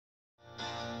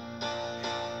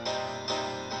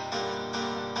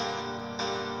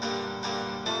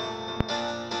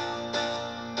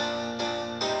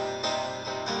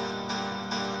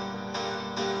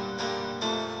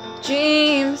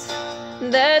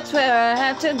that's where I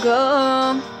have to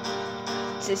go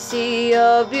to see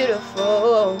your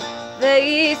beautiful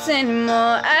face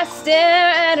anymore. I stare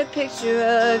at a picture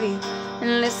of you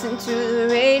and listen to the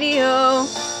radio.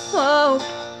 Hope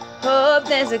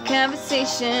there's a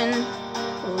conversation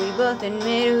we both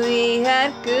admit we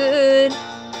had good.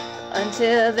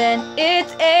 Until then,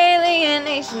 it's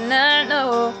alienation. I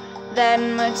know that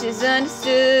much is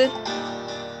understood.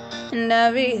 And I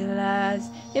realize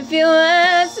if you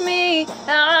ask me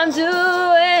how I'm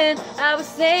doing, I would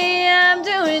say I'm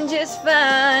doing just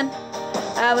fine.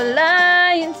 I would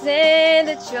lie and say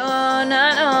that you're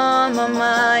not on my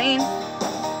mind.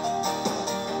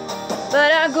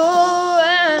 But I go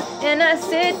out and I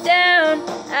sit down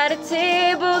at a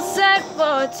table set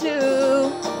for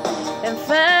two, and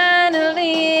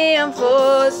finally I'm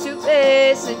forced to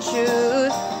face the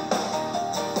truth.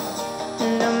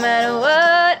 No matter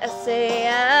what I say,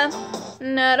 I'm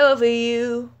not over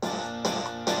you.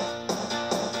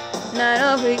 Not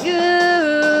over you.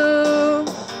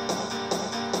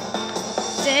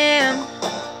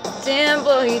 Damn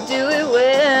boy, you do it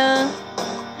well.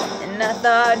 And I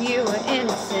thought you were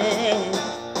innocent.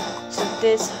 Took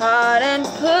this heart and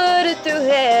put it through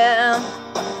hell.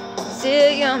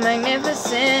 Still you're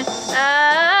magnificent.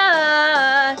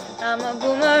 I'm a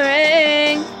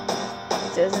boomerang.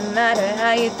 Doesn't matter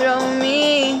how you throw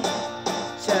me.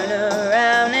 Turn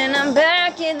around and I'm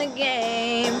back in the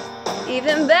game.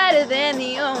 Even better than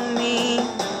the old me.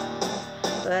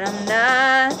 But I'm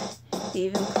not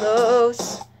even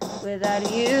close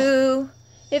without you.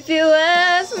 If you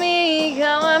ask me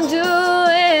how I'm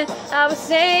doing, I would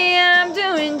say I'm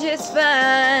doing just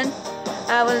fine.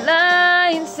 I would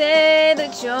lie and say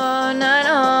that you're not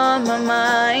on my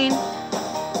mind.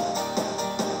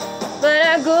 But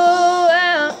I go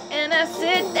out and I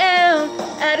sit down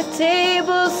at a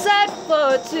table set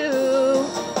for two,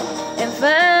 and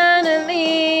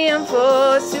finally I'm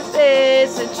forced to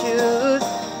face the truth.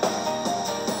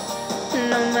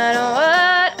 No matter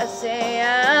what I say,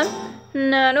 I'm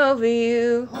not over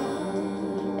you.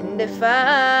 And if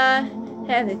I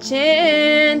had the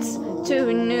chance to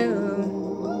renew,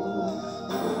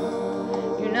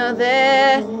 you know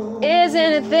there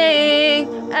isn't a thing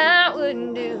I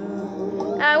wouldn't do.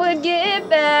 I would get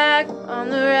back on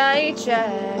the right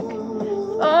track,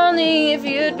 only if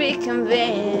you'd be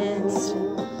convinced.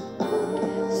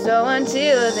 So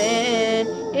until then,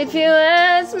 if you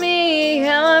ask me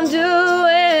how I'm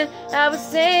doing, I would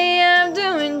say I'm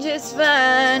doing just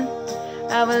fine.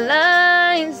 I would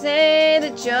lie and say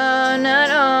that you're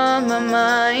not on my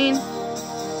mind.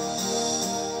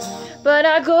 But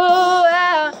I go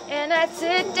out and I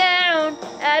sit down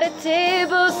at a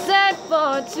table set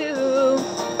for two,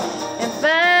 and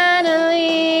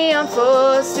finally I'm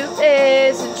forced to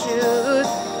face the truth.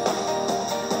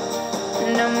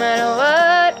 No matter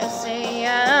what I say,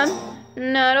 I'm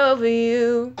not over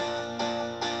you.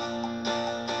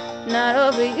 Not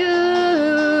over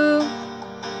you.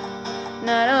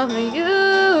 Not over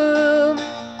you.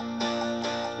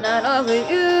 Not over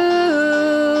you.